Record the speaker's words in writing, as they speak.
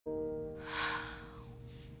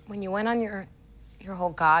When you went on your whole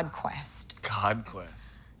God quest. God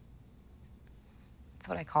quest? That's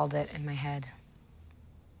what I called it in my head.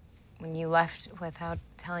 When you left without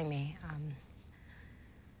telling me,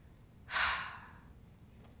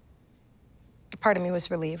 a part of me was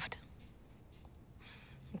relieved.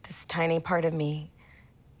 This tiny part of me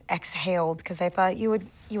exhaled because I thought you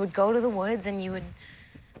would go to the woods and you would,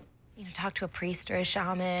 talk to a priest or a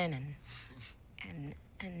shaman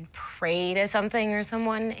and pray to something or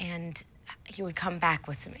someone, and you would come back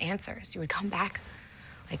with some answers. You would come back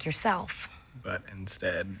like yourself. But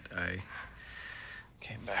instead, I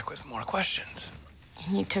came back with more questions.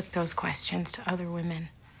 And you took those questions to other women.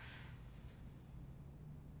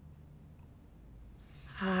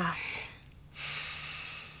 I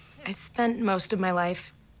spent most of my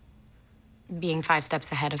life being 5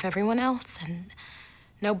 steps ahead of everyone else, and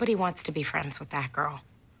nobody wants to be friends with that girl.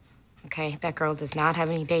 Okay? That girl does not have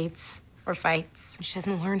any dates or fights. She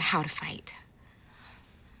doesn't learn how to fight.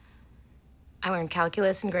 I learned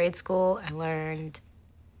calculus in grade school. I learned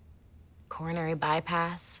coronary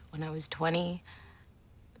bypass when I was 20.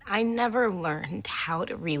 I never learned how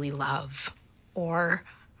to really love or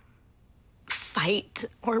fight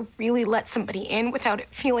or really let somebody in without it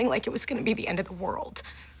feeling like it was going to be the end of the world.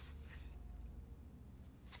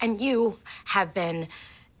 And you have been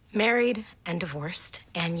married and divorced,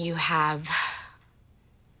 and you have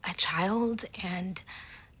a child, and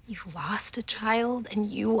you've lost a child, and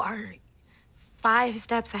you are 5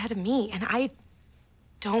 steps ahead of me, and I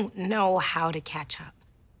don't know how to catch up.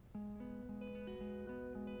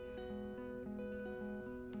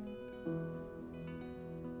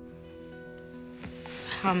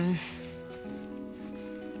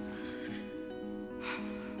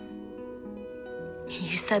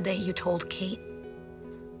 You said that you told Kate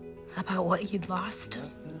about what you'd lost.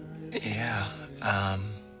 Yeah,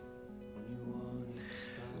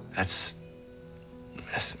 that's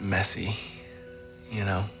messy,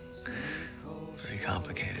 Pretty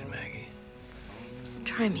complicated, Maggie.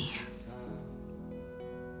 Try me.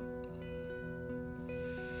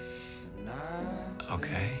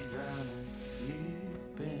 Okay.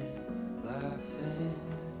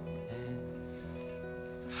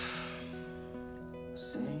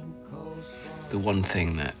 The one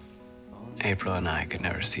thing that April and I could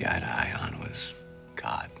never see eye to eye on was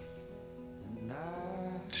God.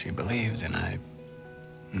 She believed, and I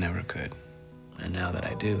never could. And now that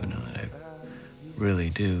I do, now that I really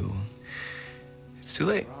do, it's too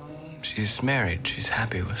late. She's married. She's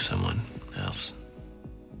happy with someone else.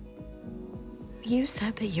 You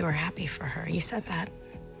said that you were happy for her. You said that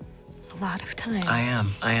a lot of times. I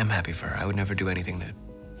am happy for her. I would never do anything to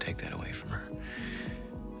take that away from her.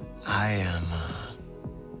 I am,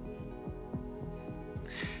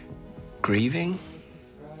 grieving.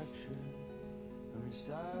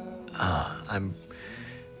 I'm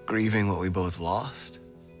grieving what we both lost.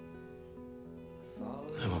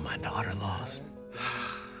 And what my daughter lost.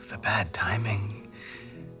 The bad timing.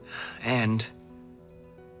 And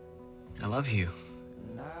I love you.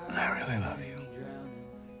 I really love you.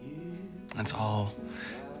 That's all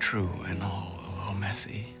true and all a little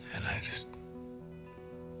messy, and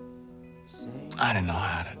I didn't know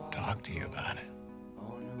how to talk to you about it.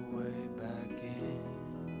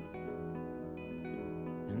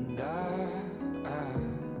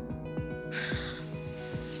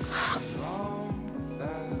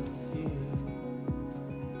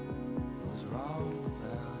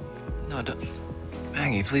 No, don't,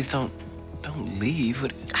 Maggie, please don't leave.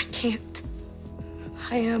 I can't.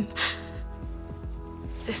 I am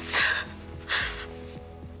this.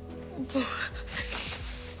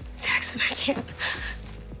 Jackson, I can't.